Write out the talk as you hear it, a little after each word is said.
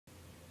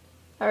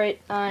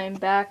Alright, I'm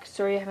back.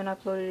 Sorry I haven't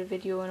uploaded a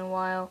video in a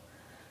while.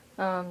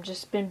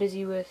 Just been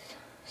busy with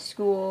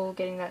school,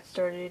 getting that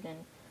started,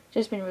 and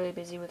just been really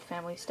busy with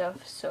family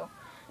stuff. So,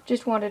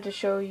 just wanted to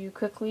show you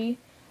quickly.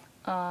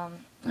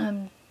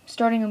 I'm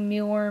starting a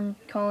mealworm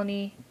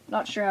colony.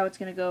 Not sure how it's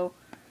going to go,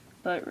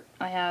 but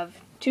I have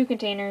 2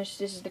 containers.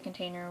 This is the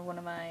container one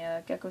of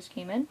my geckos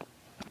came in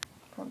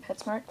from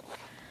PetSmart.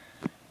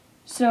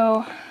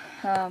 So,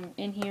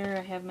 in here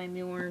I have my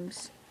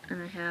mealworms,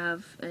 and I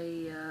have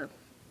a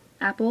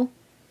apple.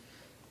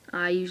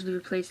 I usually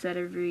replace that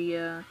every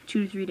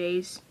 2 to 3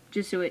 days,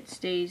 just so it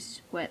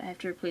stays wet. I have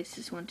to replace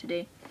this one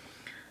today.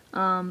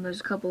 There's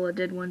a couple of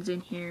dead ones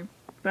in here,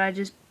 but I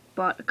just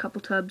bought a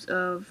couple tubs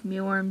of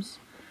mealworms,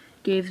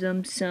 gave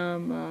them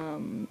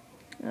some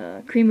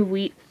cream of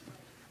wheat,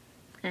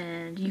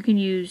 and you can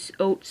use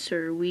oats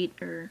or wheat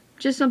or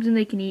just something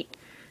they can eat,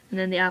 and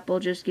then the apple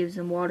just gives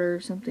them water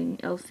or something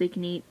else they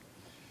can eat.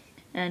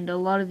 And a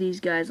lot of these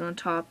guys on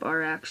top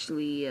are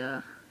actually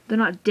they're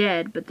not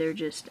dead, but they're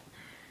just,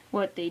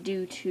 what they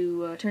do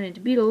to turn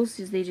into beetles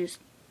is they just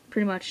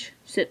pretty much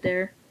sit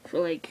there for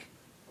like,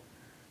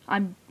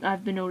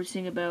 I've been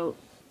noticing about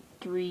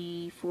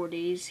 3-4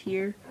 days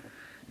here,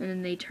 and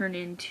then they turn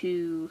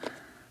into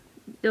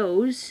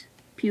those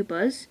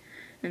pupas,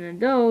 and then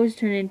those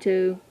turn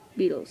into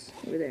beetles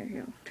over there.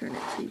 Here, I'll turn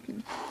it so you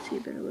can see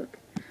a better look.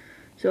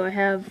 So I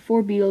have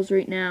 4 beetles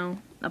right now,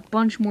 a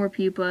bunch more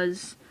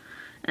pupas,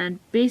 and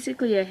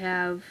basically I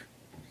have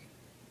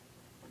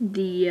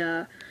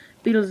the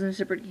beetles in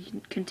separate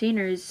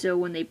containers, so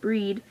when they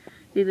breed,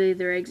 they lay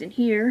their eggs in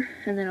here,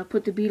 and then I'll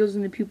put the beetles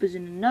and the pupas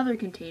in another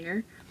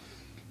container,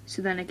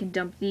 so then I can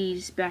dump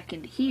these back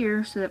into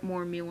here so that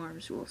more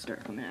mealworms will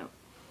start coming out.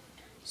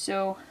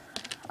 So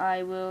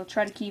I will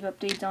try to keep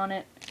updates on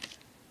it,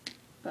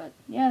 but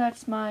yeah,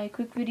 that's my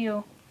quick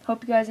video.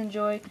 Hope you guys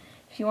enjoy.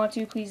 If you want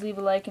to, please leave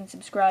a like and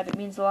subscribe. It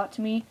means a lot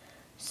to me.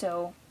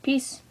 So,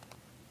 peace.